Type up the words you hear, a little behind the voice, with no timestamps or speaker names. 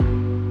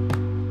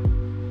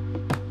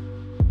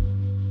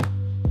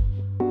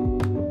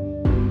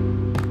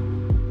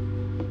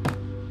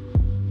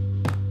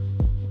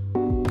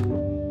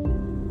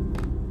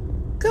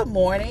Good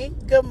morning.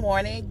 Good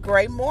morning.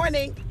 Great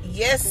morning.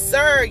 Yes,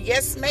 sir.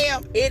 Yes,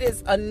 ma'am. It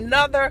is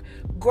another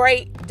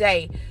great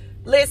day.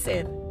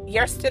 Listen,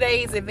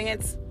 yesterday's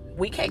events,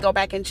 we can't go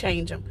back and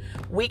change them.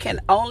 We can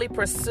only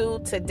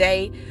pursue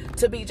today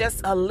to be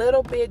just a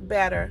little bit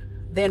better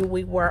than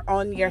we were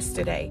on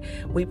yesterday.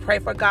 We pray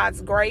for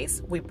God's grace.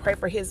 We pray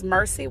for His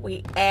mercy.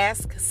 We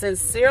ask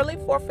sincerely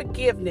for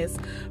forgiveness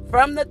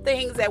from the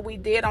things that we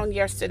did on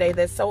yesterday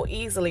that so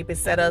easily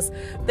beset us,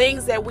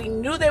 things that we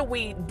knew that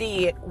we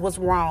did was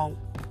wrong,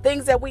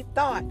 things that we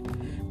thought,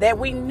 that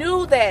we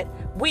knew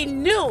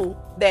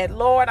that,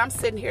 Lord, I'm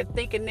sitting here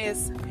thinking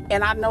this,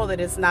 and I know that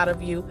it's not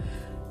of you.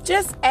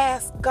 Just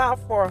ask God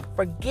for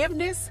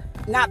forgiveness,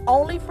 not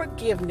only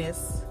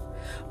forgiveness,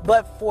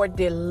 but for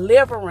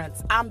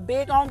deliverance. I'm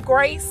big on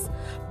grace,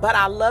 but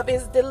I love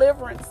His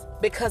deliverance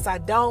because I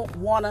don't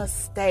want to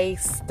stay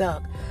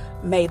stuck.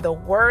 May the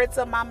words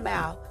of my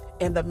mouth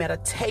and the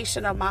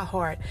meditation of my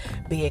heart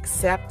be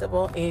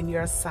acceptable in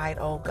your sight,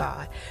 oh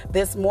God.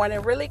 This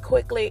morning, really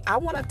quickly, I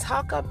want to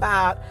talk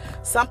about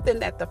something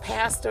that the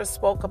pastor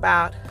spoke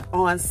about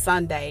on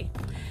Sunday.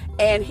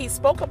 And he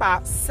spoke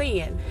about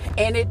sin,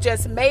 and it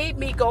just made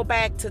me go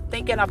back to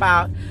thinking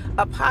about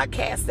a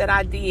podcast that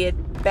I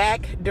did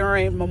back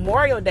during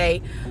Memorial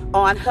Day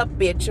on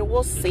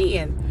habitual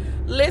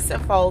sin.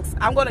 Listen, folks,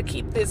 I'm going to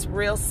keep this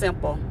real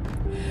simple.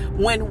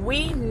 When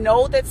we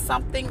know that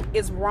something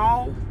is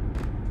wrong,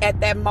 at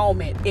that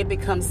moment, it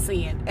becomes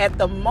sin. At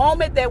the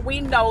moment that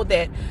we know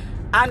that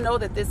I know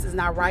that this is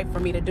not right for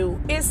me to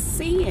do, it's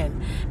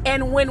sin.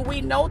 And when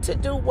we know to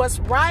do what's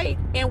right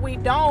and we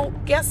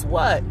don't, guess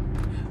what?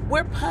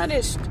 We're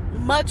punished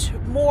much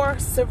more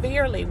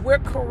severely. We're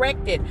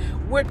corrected.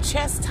 We're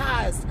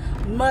chastised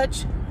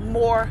much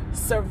more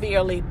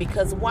severely.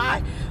 Because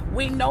why?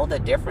 We know the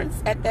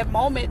difference at that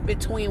moment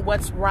between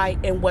what's right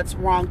and what's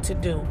wrong to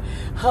do.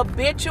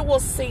 Habitual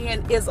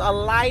sin is a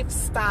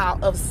lifestyle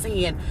of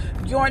sin.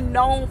 You're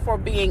known for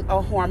being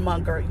a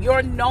whoremonger.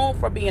 You're known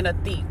for being a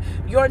thief.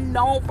 You're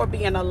known for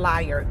being a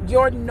liar.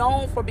 You're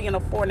known for being a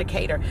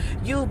fornicator.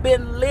 You've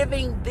been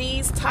living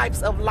these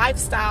types of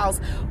lifestyles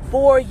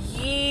for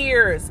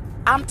years.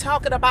 I'm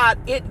talking about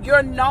it.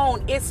 You're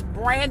known. It's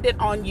branded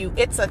on you.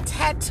 It's a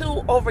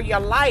tattoo over your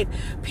life.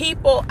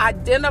 People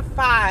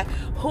identify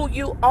who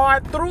you are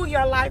through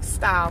your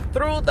lifestyle,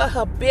 through the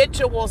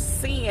habitual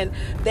sin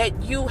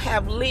that you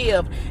have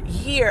lived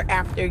year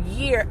after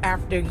year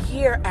after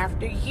year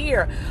after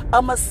year.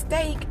 A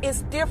mistake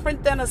is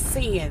different than a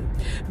sin.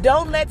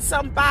 Don't let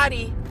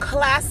somebody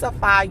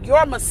classify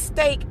your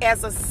mistake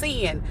as a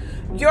sin.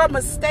 Your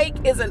mistake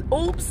is an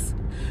oops.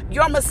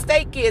 Your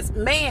mistake is,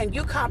 man,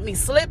 you caught me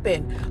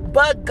slipping.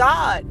 But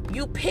God,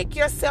 you pick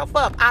yourself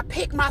up. I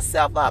pick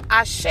myself up.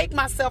 I shake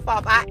myself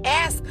off. I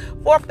ask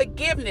for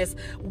forgiveness.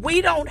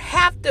 We don't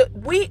have to.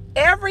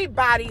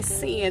 Everybody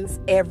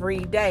sins every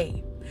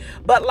day.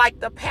 But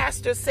like the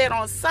pastor said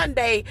on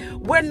Sunday,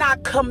 we're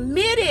not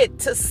committed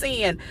to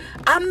sin.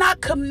 I'm not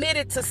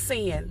committed to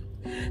sin.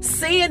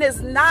 Sin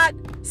does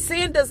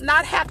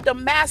not have to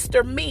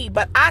master me,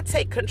 but I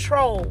take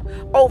control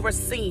over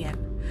sin.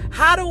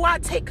 How do I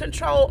take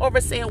control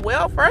over sin?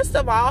 Well, first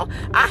of all,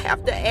 I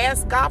have to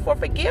ask God for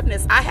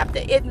forgiveness. I have to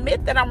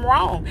admit that I'm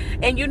wrong.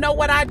 And you know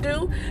what I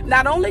do?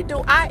 Not only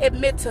do I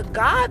admit to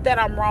God that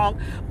I'm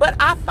wrong, but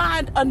I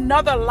find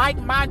another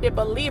like-minded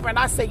believer and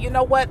I say, you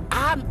know what?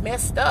 I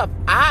messed up.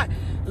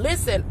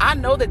 Listen, I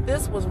know that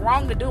this was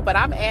wrong to do, but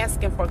I'm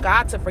asking for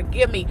God to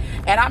forgive me.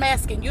 And I'm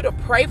asking you to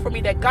pray for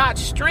me that God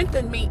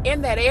strengthen me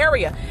in that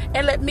area.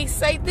 And let me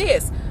say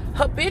this.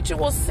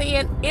 Habitual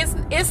sin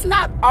it's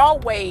not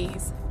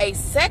always a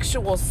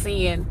sexual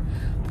sin,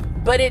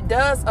 but it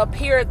does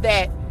appear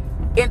that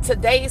in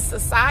today's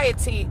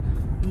society,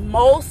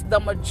 the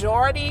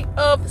majority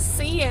of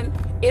sin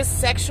is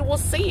sexual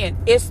sin.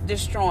 It's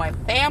destroying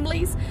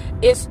families.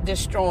 It's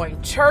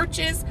destroying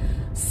churches.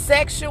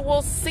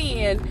 Sexual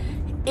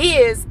sin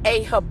is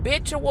a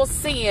habitual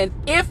sin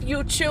if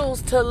you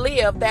choose to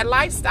live that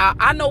lifestyle.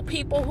 I know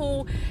people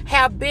who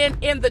have been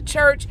in the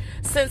church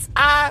since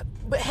I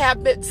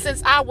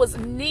was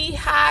knee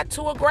high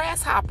to a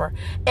grasshopper,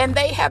 and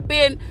they have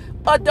been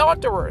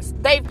adulterers.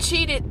 They've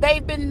cheated.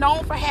 They've been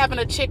known for having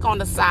a chick on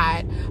the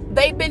side.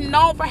 They've been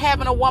known for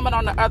having a woman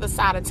on the other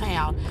side of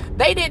town.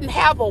 They didn't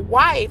have a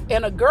wife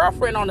and a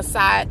girlfriend on the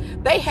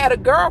side. They had a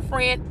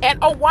girlfriend and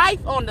a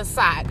wife on the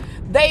side.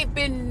 They've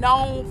been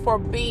known for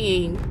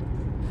being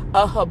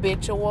a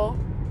habitual,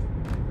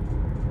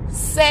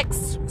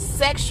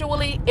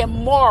 sexually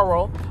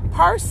immoral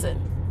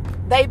person.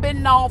 They've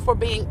been known for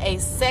being a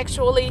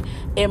sexually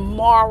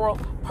immoral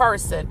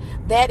person.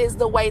 That is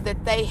the way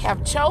that they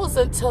have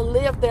chosen to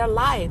live their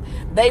life.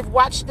 They've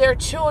watched their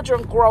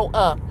children grow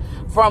up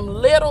from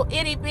little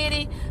itty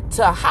bitty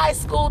to high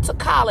school to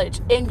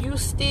college, and you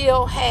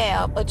still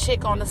have a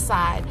chick on the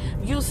side.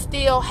 You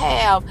still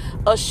have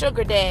a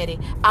sugar daddy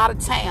out of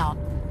town.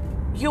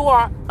 You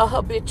are a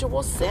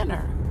habitual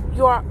sinner.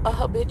 You are a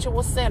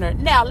habitual sinner.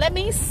 Now, let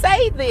me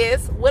say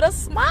this with a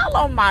smile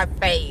on my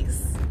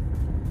face.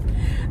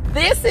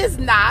 This is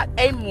not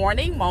a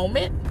morning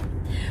moment.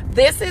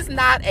 This is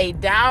not a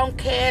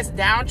downcast,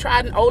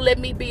 downtrodden, oh, let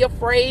me be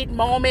afraid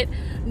moment.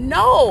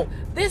 No,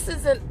 this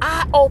is an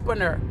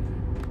eye-opener.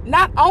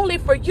 Not only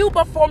for you,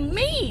 but for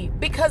me,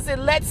 because it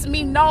lets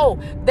me know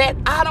that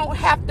I don't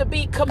have to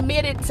be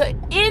committed to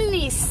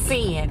any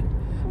sin,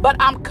 but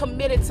I'm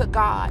committed to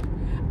God.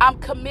 I'm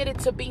committed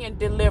to being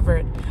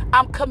delivered.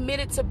 I'm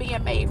committed to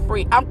being made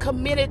free. I'm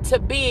committed to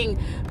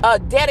being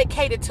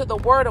dedicated to the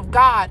word of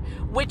God,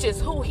 which is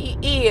who he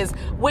is,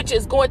 which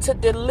is going to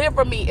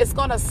deliver me. It's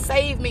going to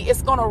save me.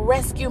 It's going to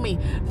rescue me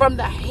from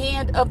the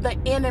hand of the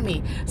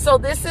enemy. So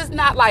this is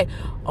not like,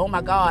 oh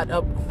my God,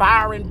 a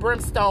fire and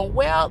brimstone.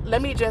 Well,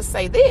 let me just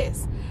say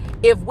this.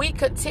 If we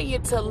continue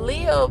to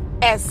live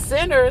as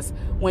sinners,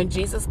 when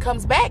Jesus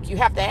comes back, you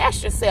have to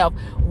ask yourself,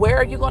 where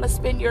are you going to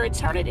spend your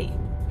eternity?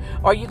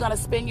 Are you going to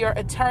spend your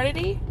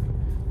eternity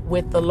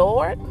with the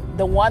Lord,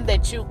 the one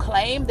that you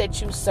claimed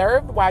that you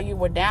served while you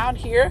were down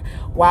here,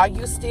 while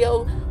you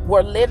still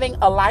were living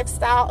a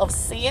lifestyle of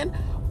sin?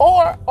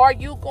 Or are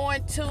you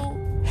going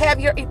to have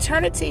your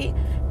eternity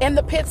in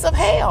the pits of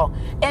hell?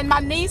 And my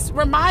niece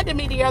reminded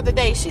me the other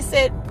day, she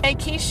said, "Hey,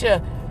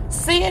 Keisha,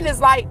 sin is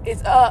like,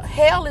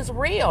 hell is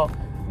real.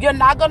 You're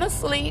not going to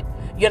sleep.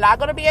 You're not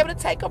going to be able to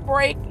take a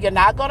break. You're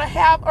not going to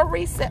have a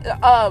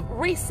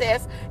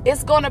recess.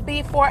 It's going to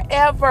be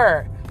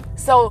forever."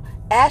 So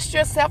ask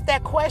yourself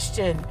that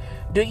question.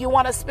 Do you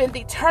want to spend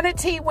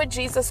eternity with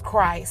Jesus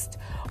Christ,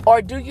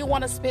 or do you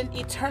want to spend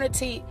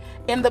eternity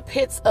in the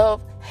pits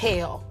of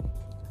hell?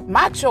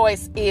 My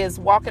choice is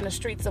walking the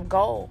streets of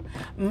gold.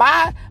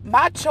 My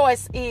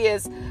choice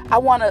is I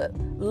want to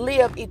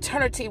live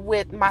eternity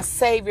with my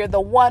Savior,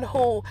 the one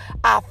who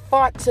I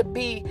thought to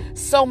be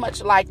so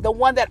much like, the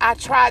one that I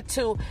tried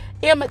to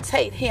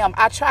imitate him.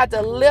 I tried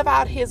to live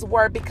out his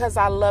word because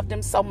I loved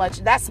him so much.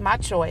 That's my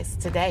choice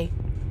today.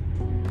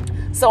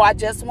 So I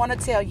just want to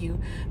tell you,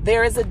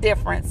 there is a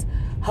difference.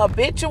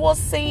 Habitual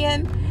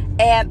sin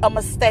and a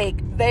mistake,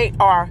 they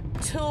are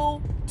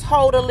two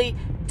totally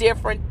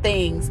different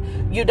things.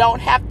 You don't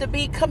have to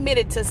be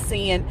committed to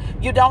sin.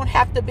 You don't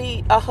have to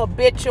be a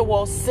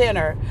habitual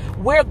sinner.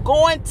 We're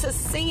going to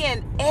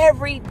sin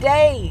every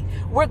day.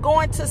 We're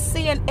going to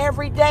sin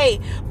every day,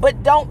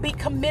 but don't be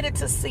committed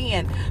to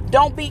sin.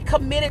 Don't be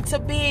committed to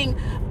being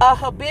a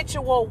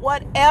habitual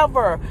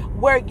whatever,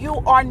 where you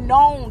are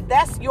known.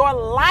 That's your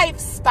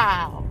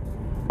lifestyle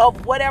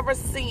of whatever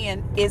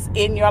sin is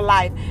in your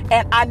life.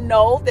 And I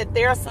know that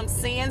there are some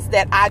sins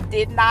that I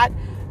did not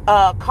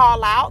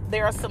call out.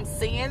 There are some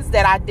sins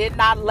that I did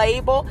not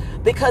label,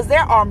 because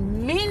there are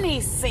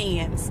many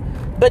sins,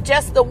 but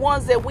just the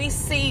ones that we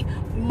see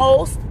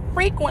most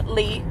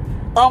frequently,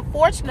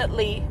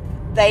 unfortunately,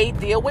 they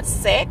deal with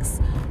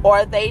sex,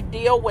 or they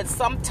deal with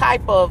some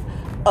type of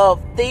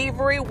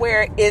thievery,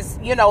 where it's,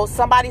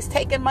 somebody's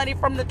taking money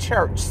from the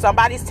church,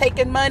 somebody's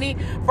taking money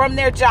from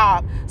their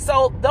job.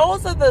 So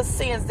those are the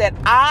sins that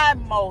I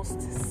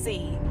most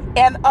see.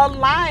 And a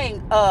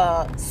lying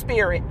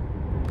spirit,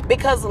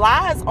 because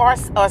lies are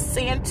a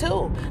sin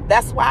too.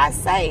 That's why I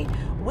say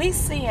we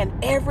sin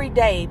every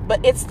day,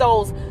 but it's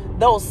those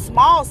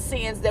small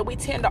sins that we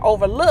tend to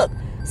overlook.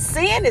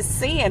 Sin is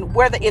sin,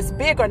 whether it's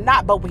big or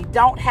not, but we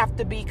don't have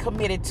to be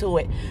committed to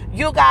it.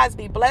 You guys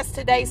be blessed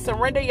today.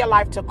 Surrender your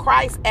life to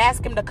Christ.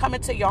 Ask him to come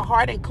into your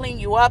heart and clean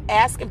you up.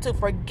 Ask him to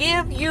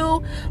forgive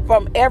you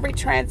from every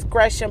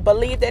transgression.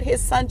 Believe that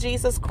his son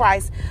Jesus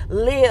Christ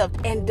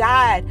lived and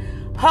died,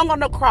 hung on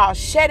the cross,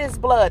 shed his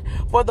blood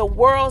for the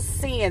world's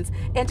sins,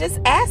 and just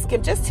ask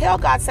him, just tell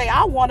God, say,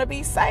 I want to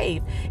be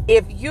saved.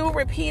 If you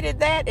repeated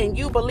that and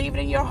you believe it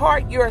in your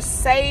heart, you're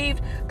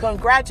saved.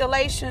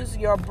 Congratulations,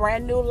 your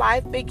brand new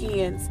life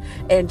begins.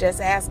 And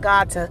just ask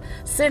God to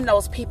send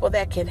those people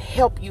that can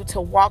help you to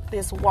walk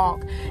this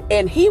walk,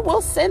 and he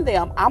will send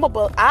them.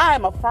 I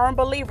am a firm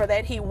believer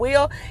that he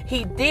will.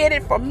 He did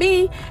it for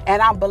me,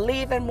 and I'm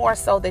believing more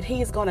so that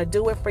he's going to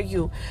do it for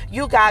you.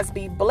 You guys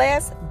be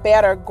blessed.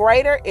 Better,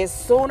 greater is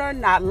sooner,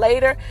 not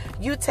later.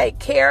 You take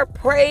care.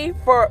 Pray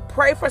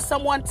for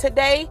someone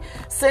today.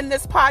 Send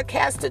this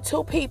podcast to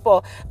 2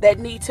 people that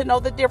need to know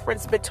the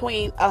difference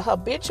between a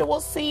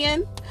habitual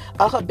sin,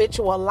 a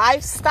habitual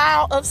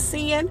lifestyle of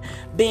sin,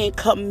 being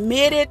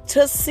committed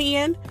to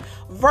sin,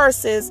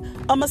 versus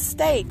a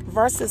mistake,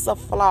 versus a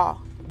flaw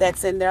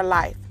that's in their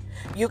life.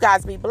 You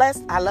guys be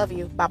blessed. I love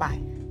you.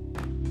 Bye-bye.